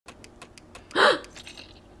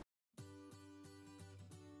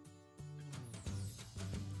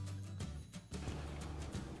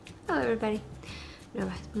Hello everybody. No,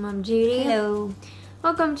 it's Mom Judy. Hello.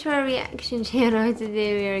 Welcome to our reaction channel.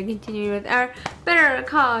 Today we are continuing with our Better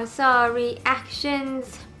Call Saul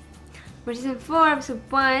reactions for season 4, episode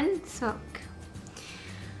 1. So,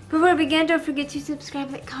 before we begin, don't forget to subscribe,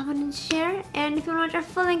 like, comment, and share. And if you want to watch our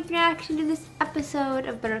full-length reaction to this episode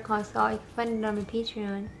of Better Call Saul, you can find it on my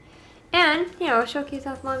Patreon. And, you know, showcase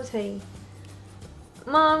off Mom's hoodie.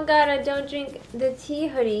 Mom got a Don't Drink the Tea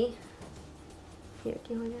hoodie. Here,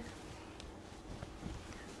 can you hold that?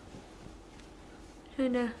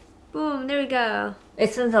 And, boom, there we go.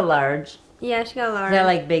 This one's a large. Yeah, she got a large. They're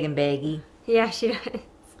like big and baggy. Yeah, she does.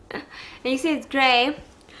 And you see it's gray.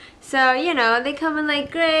 So, you know, they come in like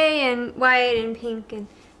gray and white and pink, and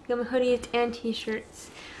they come in hoodies and t-shirts,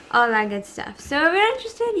 all that good stuff. So if you're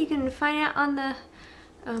interested, you can find it on the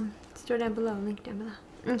store down below, link down below.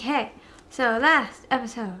 Okay, so last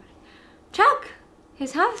episode. Chuck!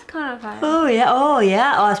 His house caught on fire. Oh, yeah. Oh,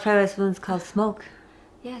 yeah. Oh, that's probably this one's called Smoke.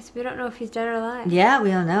 Yes, we don't know if he's dead or alive. Yeah,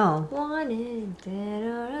 we don't know. Wanted, dead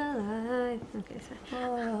or alive. Okay, sorry.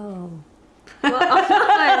 Whoa. Well, oh, is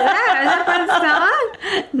that part of the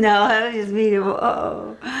song? No, I was just meaning,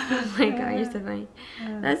 whoa. Oh my god, you're so funny.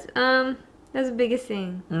 That's the biggest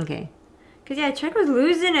thing. Okay. Cause yeah, Chuck was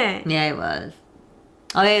losing it. Yeah, he was.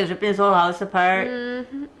 Oh, yeah, he was ripping his whole house apart.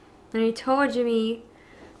 Mm-hmm. And he told Jimmy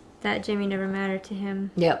that Jimmy never mattered to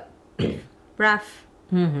him. Yep. Rough.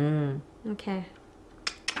 Mm-hmm. Okay.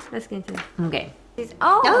 Let's get into it. Okay.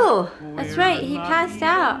 Oh, that's right. He passed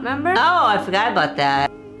out. Remember? Oh, I forgot about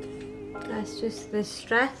that. That's just the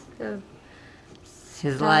stress of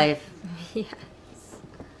His life. Yes.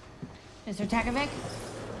 Mr. Takovic,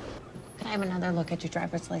 can I have another look at your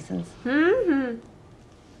driver's license? Mm-hmm.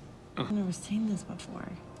 I've never seen this before.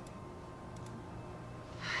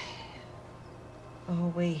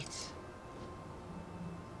 Oh, wait.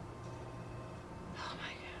 Oh,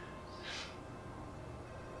 my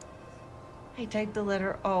God. I typed the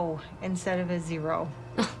letter O instead of a 0.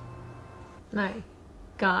 My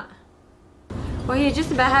God. Well, you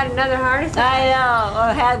just about had another heart attack. I know.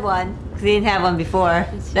 Or had one. Because he didn't have one before.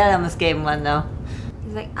 That almost gave him one, though.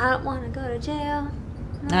 He's like, I don't want to go to jail.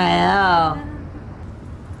 I know.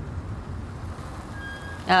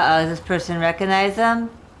 Uh-oh, does this person recognize him?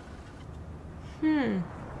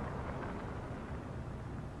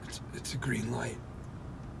 It's a green light.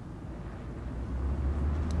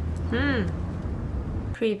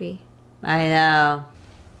 Creepy. I know.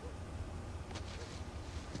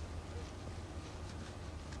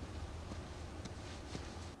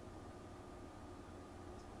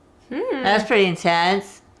 That's pretty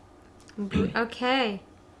intense. Okay.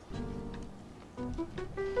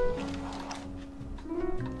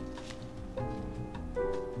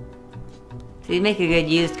 So you make a good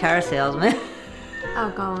used car salesman.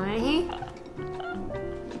 Oh, go on, he?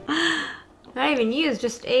 Not even used,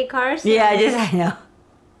 just a car. Yeah, I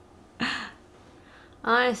know.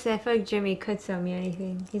 Honestly, I feel like Jimmy could sell me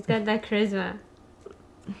anything. He's got that charisma.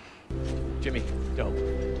 Jimmy, go.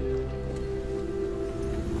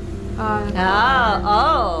 Oh,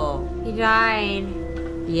 Oh, he died.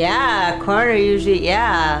 yeah, corner usually,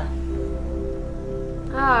 yeah.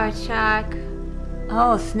 Oh, Chuck.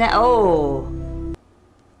 Oh, snap, oh.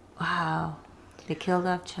 Wow, they killed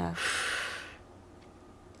off Chuck.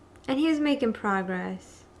 And he was making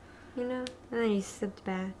progress, you know? And then he slipped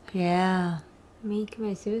back. Yeah. I mean, he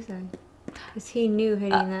committed suicide. Because he knew hitting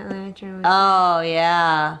that lantern was... Oh,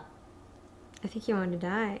 yeah. I think he wanted to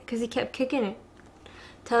die. Because he kept kicking it.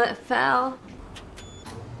 Till it fell.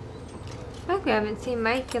 I feel like we haven't seen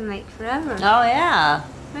Mike in, like, forever. Oh, yeah.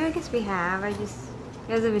 Well, I guess we have.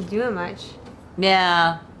 He hasn't been doing much.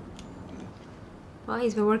 Yeah. Well,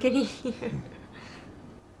 he's been working here.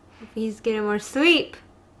 He's getting more sleep.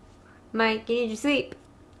 Mike, you need your sleep.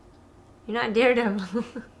 You're not Daredevil.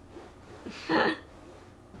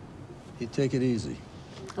 You take it easy.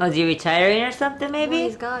 Oh, is he retiring or something, maybe? Well,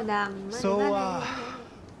 he's got that money. So,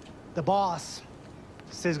 the boss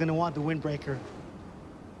says he's gonna want the windbreaker.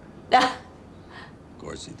 Of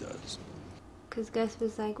course he does. Because Gus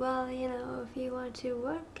was like, well, you know, if you want to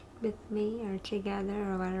work with me or together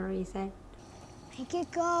or whatever he said. Make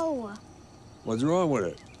it go. What's wrong with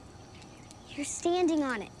it? You're standing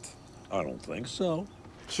on it. I don't think so.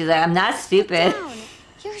 She's like, I'm not stupid. Down.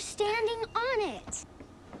 You're standing on it.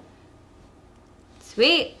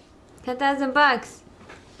 Sweet. $10,000.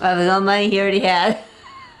 Well, his own money he already had.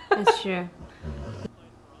 That's true.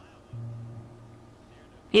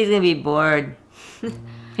 He's gonna be bored.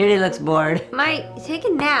 Here he looks bored. Mike, take a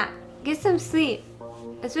nap. Get some sleep.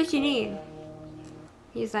 That's what you need.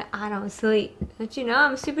 He's like, I don't sleep. Don't you know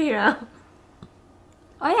I'm a superhero?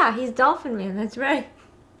 Oh yeah, he's Dolphin Man, that's right.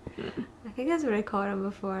 I think that's what I called him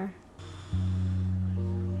before.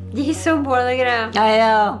 He's so bored, look at him. I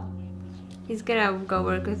know. He's gonna go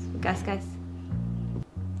work with Gus.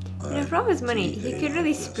 You know, for all his money, he could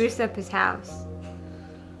really spruce up his house.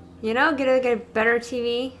 You know, get a better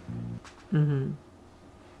TV. Mm-hmm.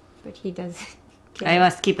 But he doesn't. I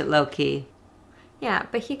must keep it low key. Yeah,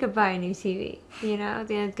 but he could buy a new TV. You know,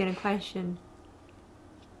 then it's gonna question.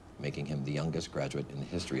 Making him the youngest graduate in the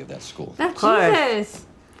history of that school. That's course. Jesus.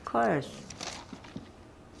 Of course.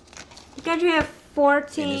 He graduated at In his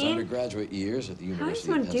 14. undergraduate years at the How does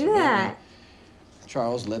University of someone do Pennsylvania, that?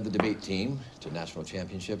 Charles led the debate team to national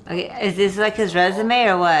championship. Okay, is this like his resume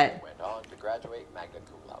or what? Went on to graduate magna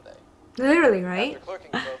cum laude. Literally, right? After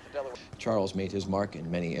clerking for both the Delaware- Charles made his mark in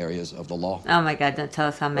many areas of the law. Oh my God, don't tell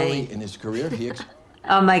us how Early many. in his career, he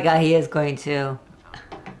Oh my God, he is going to.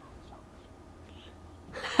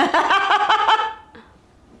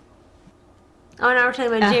 Oh, now we're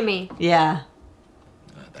talking about Jimmy. Yeah.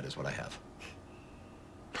 that is what I have.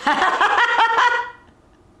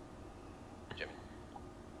 Jimmy.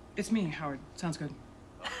 It's me, Howard. Sounds good.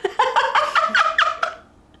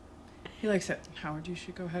 He likes it. Howard, you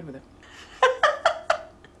should go ahead with it.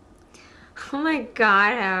 Oh my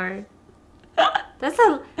God, Howard. That's a.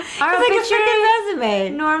 Our It's like a obituary freaking resume.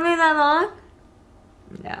 normally that long?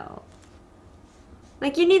 No.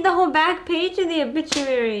 Like you need the whole back page of the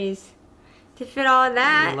obituaries to fit all of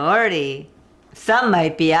that. Lordy. Some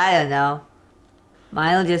might be, I don't know.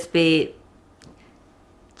 Mine will just be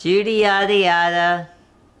Judy yada yada.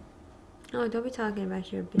 Oh, don't be talking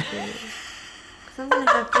about your obituary. Because I'm going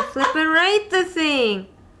to have to flip and write the thing.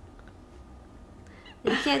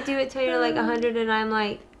 You can't do it till you're like 100 and I'm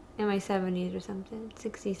like in my 70s or something.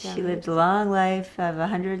 67. She lived a long life of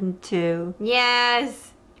 102.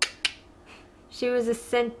 Yes! She was a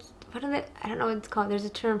what are they? I don't know what it's called. There's a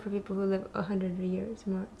term for people who live 100 years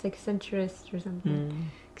more. It's like centurist or something.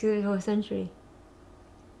 Because lived a whole century.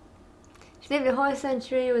 She lived a whole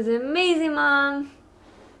century. It was an amazing mom.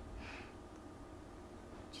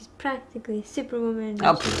 She's practically a superwoman.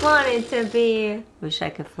 Oh. She wanted to be. Wish I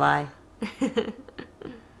could fly.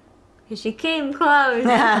 And she came close.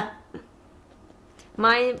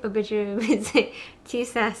 My obituary would say, too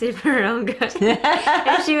sassy for her own good.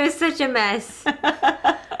 And she was such a mess.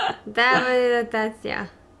 Yeah,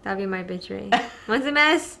 that'd be my obituary. Once a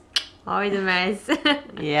mess, always a mess.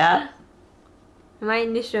 Yeah. My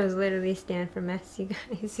initials literally stand for mess, you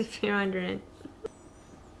guys, if you're wondering.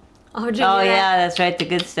 Oh, Yeah, that's right, the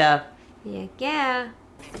good stuff. Yeah.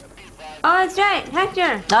 Oh, that's right,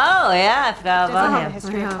 Hector. Oh, yeah, I forgot about him.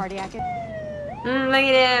 History of cardiac. Look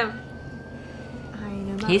at him. I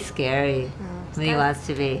know about He's scary when he wants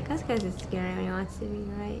to be. Gus is scary when he wants to be,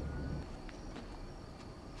 right?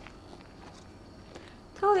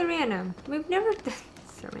 Totally random. We've never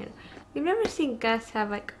so random. We've never seen Gus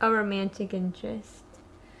have like a romantic interest.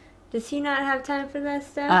 Does he not have time for that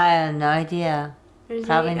stuff? I have no idea. Or is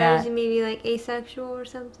Probably Or not. is he maybe like asexual or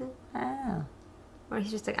something? Oh. Or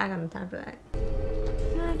he's just like, I got no time for that.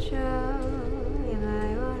 Not sure if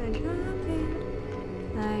I wanna drop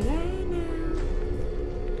it like right now.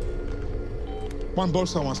 Juan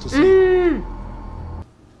Bolsa wants to see.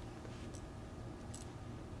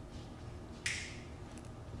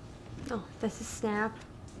 Oh, that's a snap.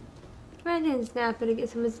 I didn't snap it to get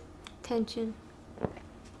someone's attention.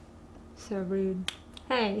 So rude.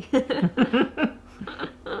 Hey.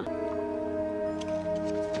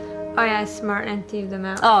 Oh yeah, smart and leave them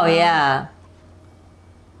out. Oh, yeah.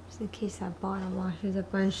 Just in case that bottom washes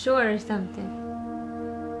up on shore or something.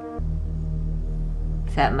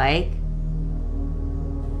 Is that Mike?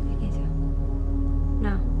 I guess so.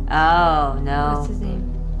 No. Oh, no. What's his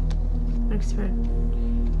name? Looks for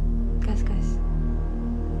Gus.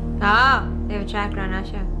 Oh, they have a tracker on that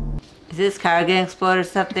show. Is this car gonna explode or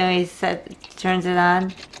something when he turns it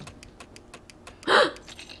on?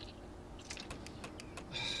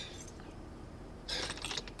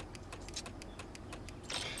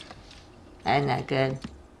 That's not good.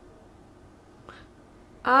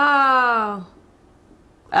 Oh,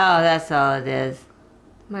 Oh, that's all it is.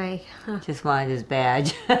 Mike. Just wanted his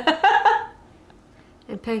badge.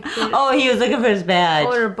 And picked an Oh, he was looking for his badge.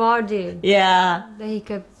 older bald dude Yeah. that he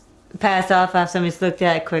could. Pass off after somebody just looked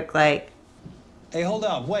at it quick like. Hey, hold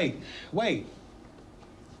up. Wait.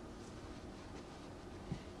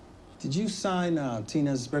 Did you sign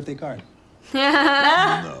Tina's birthday card?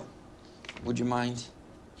 No, Would you mind?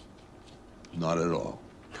 not at all.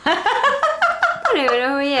 I don't even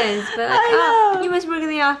know who he is, but like, I oh, know. you must work in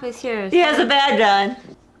the office here. He has a badge on.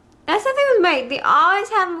 That's the thing with Mike. They always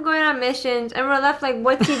have him going on missions, and we're left like,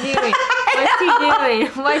 what's he doing? What's he doing?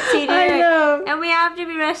 What's he doing? I know. And we have to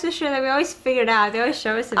be rest assured that we always figure it out. They always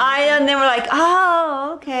show us. I know, and then we're like,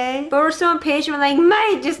 oh, okay. But we're so impatient. We're like,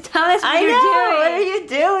 Mike, just tell us what I you're know. doing. What are you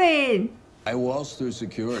doing? I waltz through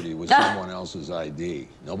security with someone else's ID.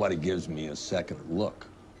 Nobody gives me a second look.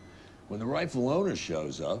 When the rightful owner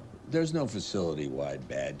shows up, there's no facility-wide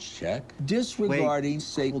badge check. Disregarding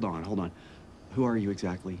safety. Hold on. Who are you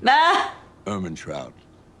exactly? Ah! Ermintrout,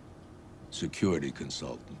 security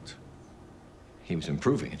consultant. He was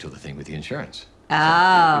improving until the thing with the insurance.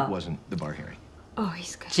 Oh. It wasn't the bar hearing. Oh,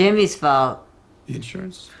 he's good. Jimmy's fault. The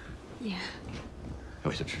insurance? Yeah. It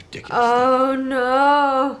was ridiculous. Oh,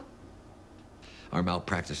 no. Our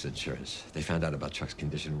malpractice insurance, they found out about Chuck's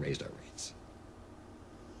condition and raised our rates.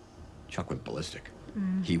 Chuck went ballistic.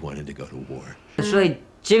 He wanted to go to war. It's really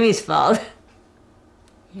Jimmy's fault.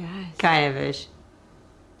 Yes. Kind of ish.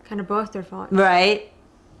 Kind of both their fault. Right?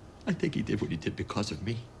 I think he did what he did because of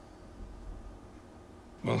me.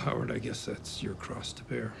 Well, Howard, I guess that's your cross to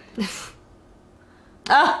bear.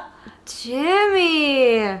 Oh,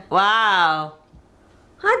 Jimmy. wow.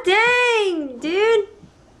 Hot dang, dude.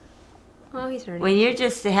 Oh, he's hurting. When you're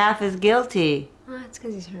just half as guilty. Oh, it's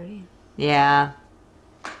because he's hurting. Yeah.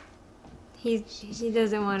 He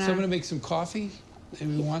doesn't want Someone to to. make some coffee?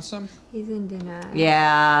 Maybe we want some? He's in denial.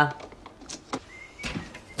 Yeah.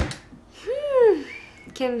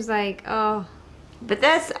 Kim's like, oh. But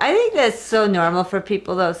I think that's so normal for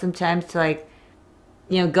people though sometimes to like,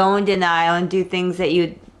 you know, go in denial and do things that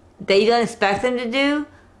you don't expect them to do.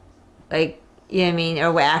 Like, you know what I mean?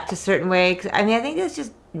 Or act a certain way. 'Cause, I mean, I think that's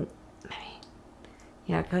just, you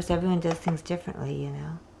know, of course everyone does things differently, you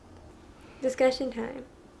know. Discussion time.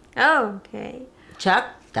 Oh, okay. Chuck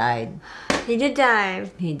died. He did die.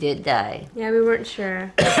 He did die. Yeah, we weren't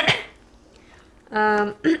sure.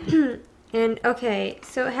 And okay,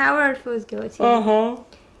 so Howard feels guilty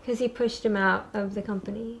because he pushed him out of the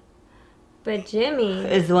company. But Jimmy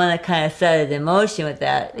Is the one that kind of started the motion with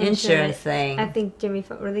that insurance thing. I think Jimmy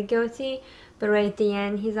felt really guilty, but right at the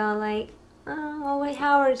end, he's all like, "Oh, well, wait,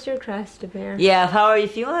 Howard, it's your cross to bear." Yeah, Howard,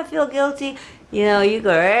 if you want to feel guilty, you know, you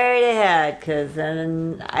go right ahead, because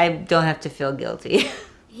then I don't have to feel guilty.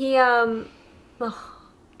 He oh, But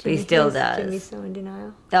he still does. Jimmy's so in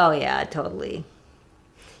denial. Oh, yeah, totally.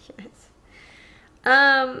 Yes.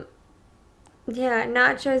 Yeah,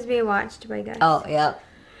 Nacho's being watched by Gus. Oh, yep.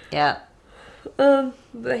 Yep.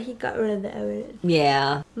 But he got rid of the evidence.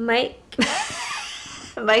 Yeah. Mike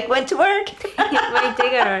Mike went to work. Mike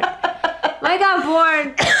did go to work. Mike got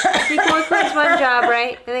bored. He quit one job,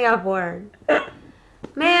 right? And they got bored.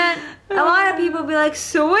 Man, a lot of people be like,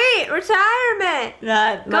 sweet, retirement.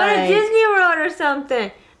 Not Go to Disney World or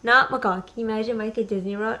something. Not McCall. Can you imagine Mike at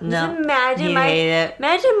Disney World? No. Just imagine He'd Mike. hate it.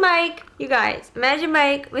 Imagine Mike, you guys. Imagine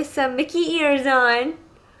Mike with some Mickey ears on,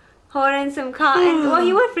 holding some cotton. Well,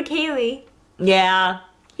 he went for Kaylee. Yeah.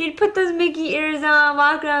 He'd put those Mickey ears on,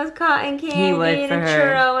 walk around with cotton candy would and for a her.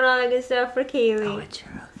 churro and all that good stuff for Kaylee. Oh, a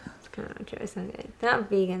churro. It's kind of churros not good. They're not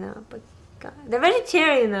vegan though, but God, they're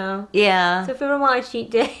vegetarian though. Yeah. So if we ever want a cheat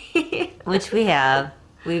day, Which we have.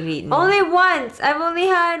 We've eaten. only once. I've only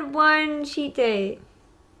had one cheat day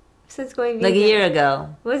since going vegan. Like a year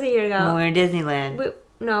ago. What was a year ago? When we were in Disneyland.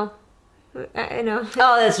 No. I know.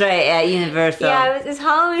 Oh, that's right. At Universal. Yeah, it was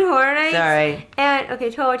Halloween Horror Nights. Sorry. And, okay,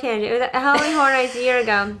 total tangent. It was at Halloween Horror Nights a year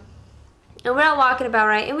ago. And we're out walking about,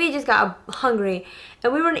 right? And we just got hungry.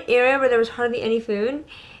 And we were in an area where there was hardly any food.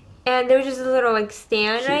 And there was just a little, like,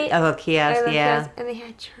 stand, right? A little kiosk, yeah. Kiosk, and they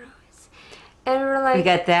had churros. And we were like... We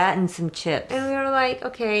got that and some chips. And we were like,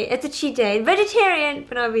 okay, it's a cheat day. Vegetarian,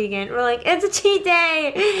 but not vegan. We're like, it's a cheat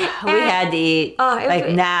day. We had to eat. Oh, it like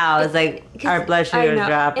was- now, it's like our blood I sugar is know,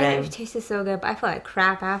 dropping. And it tasted so good, but I felt like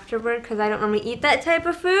crap afterward because I don't normally eat that type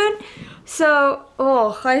of food. So,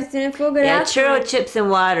 I just didn't feel good Yeah, afterward. churro chips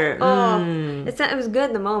and water. Oh, Mm. it was good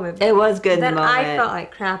in the moment. It was good in the Then moment. I felt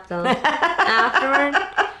like crap though afterward.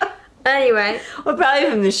 Anyway, Well, probably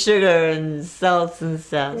from the sugar and salts and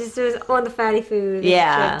stuff. just it was all the fatty food. And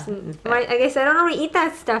Yeah. chips and I guess I don't really eat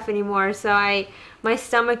that stuff anymore. So my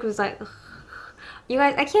stomach was like, ugh. You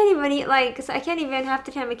guys, I can't even eat half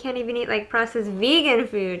the time I can't even eat like processed vegan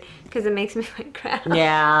food because it makes me like crap.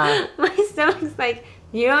 Yeah. My stomach's like,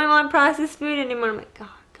 you don't want processed food anymore. I'm like, gosh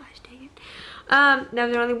dang it. That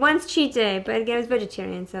was only once cheat day, but again, it was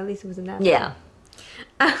vegetarian, so at least it wasn't that Yeah.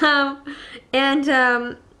 bad.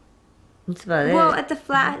 That's about Well, it. at the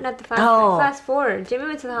Oh. fast forward, Jimmy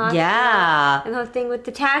went to the hospital. Yeah. And the whole thing with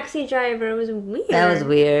the taxi driver was weird. That was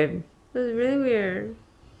weird. It was really weird.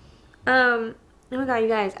 Oh my god, you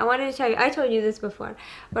guys, I wanted to tell you, I told you this before,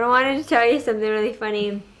 but I wanted to tell you something really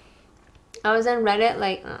funny. I was on Reddit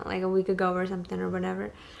like a week ago or something or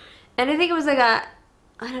whatever, and I think it was like I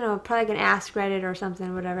don't know, probably like an Ask Reddit or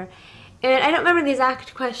something, whatever. And I don't remember the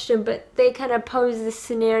exact question, but they kind of posed this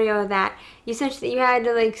scenario that you essentially you had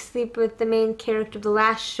to like sleep with the main character of the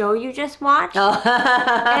last show you just watched, and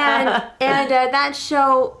that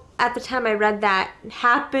show at the time I read that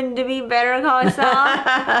happened to be Better Call Saul,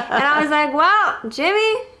 and I was like, well,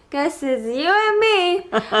 Jimmy, guess it's you and me.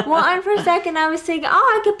 Well, and for a second I was thinking,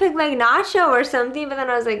 oh, I could pick like Nacho or something, but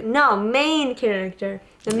then I was like, no, main character.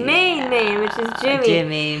 The main, which is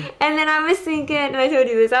Jimmy. And then I was thinking, and I told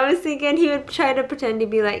you this, I was thinking he would try to pretend to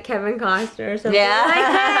be like Kevin Costner or something. Yeah.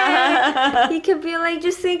 Like, hey, he could be like,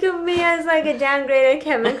 just think of me as like a downgraded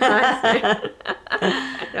Kevin Costner.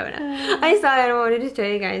 No. I saw that and I wanted to tell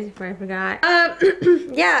you guys before I forgot.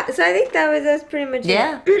 Yeah, so I think that's pretty much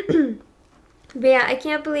it. But yeah, I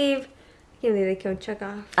can't believe they killed Chuck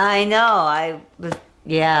off. I know.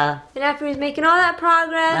 Yeah. And after he was making all that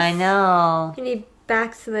progress. I know. And he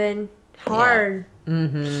backslid hard. Yeah.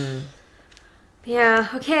 Mm-hmm. Yeah,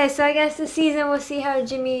 okay, so I guess this season we'll see how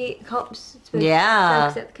Jimmy copes with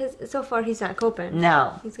Brexit. Because so far he's not coping.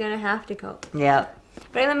 No. He's going to have to cope. Yep.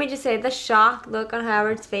 But let me just say, the shock look on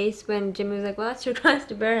Howard's face when Jimmy was like, well, that's your cross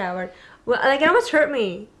to bear, Howard. Well, like, it almost hurt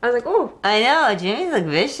me. I was like, oh. I know, Jimmy's like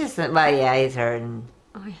vicious. Well, yeah, he's hurting.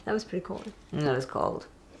 Oh, yeah, that was pretty cold. It was cold.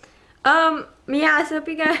 Yeah, so hope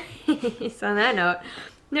you guys, on that note,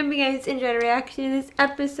 hope you guys enjoyed a reaction to this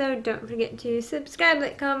episode. Don't forget to subscribe,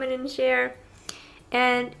 like, comment, and share.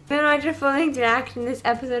 And if you want to watch a full-length reaction to this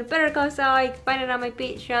episode of Better Call Saul, you can find it on my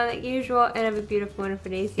Patreon like usual. And have a beautiful,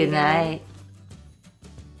 wonderful day. See you Good night.